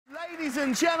Ladies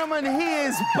and gentlemen, he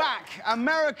is back.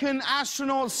 American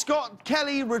astronaut Scott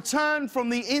Kelly returned from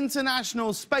the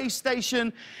International Space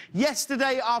Station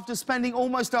yesterday after spending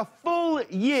almost a full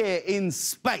year in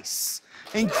space.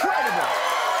 Incredible.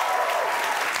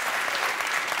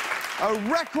 A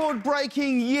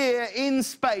record-breaking year in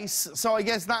space, so I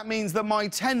guess that means that my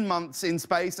 10 months in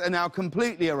space are now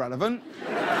completely irrelevant.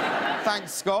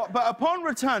 Thanks, Scott. But upon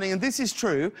returning, and this is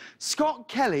true, Scott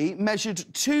Kelly measured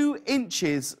 2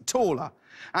 inches taller.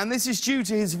 And this is due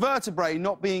to his vertebrae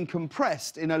not being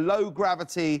compressed in a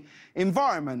low-gravity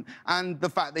environment and the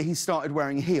fact that he started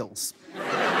wearing heels.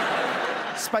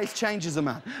 Space changes a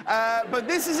man. But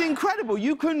this is incredible.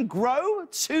 You can grow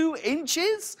 2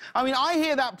 inches? I mean, I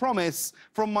hear that promise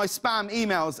from my spam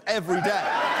emails every day.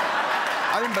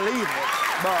 I didn't believe it,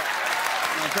 but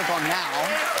I'll click on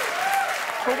now.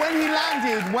 But when he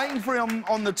landed, waiting for him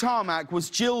on the tarmac was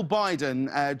Jill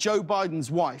Biden, Joe Biden's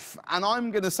wife. And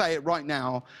I'm going to say it right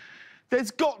now,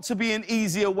 there's got to be an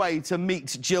easier way to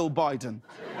meet Jill Biden.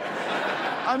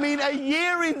 I mean, a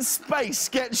year in space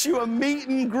gets you a meet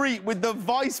and greet with the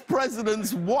vice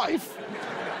president's wife.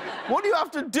 What do you have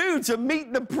to do to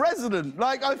meet the president?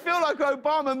 Like, I feel like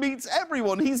Obama meets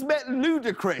everyone. He's met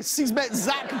Ludacris. He's met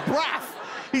Zach Braff.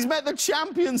 He's met the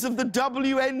champions of the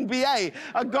WNBA.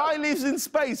 A guy lives in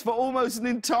space for almost an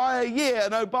entire year,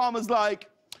 and Obama's like,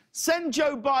 send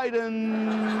Joe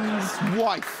Biden's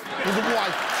wife. There's a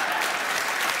wife.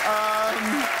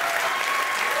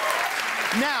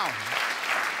 Now,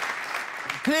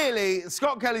 clearly,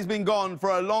 Scott Kelly's been gone for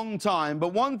a long time,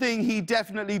 but one thing he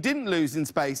definitely didn't lose in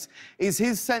space is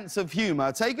his sense of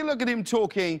humour. Take a look at him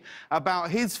talking about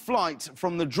his flight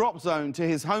from the drop zone to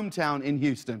his hometown in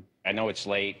Houston. I know it's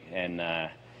late, and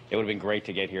it would have been great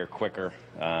to get here quicker.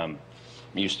 I'm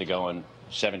used to going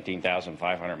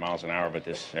 17,500 miles an hour, but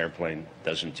this airplane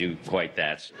doesn't do quite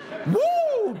that.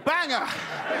 Woo! Banger!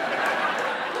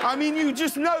 I mean, you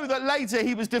just know that later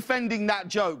he was defending that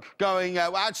joke, going,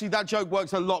 well, actually, that joke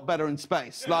works a lot better in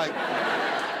space. Like,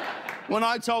 when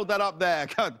I told that up there,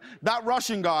 God, that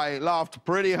Russian guy laughed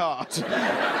pretty hard.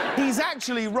 He's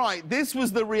actually right. This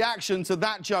was the reaction to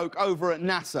that joke over at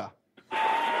NASA.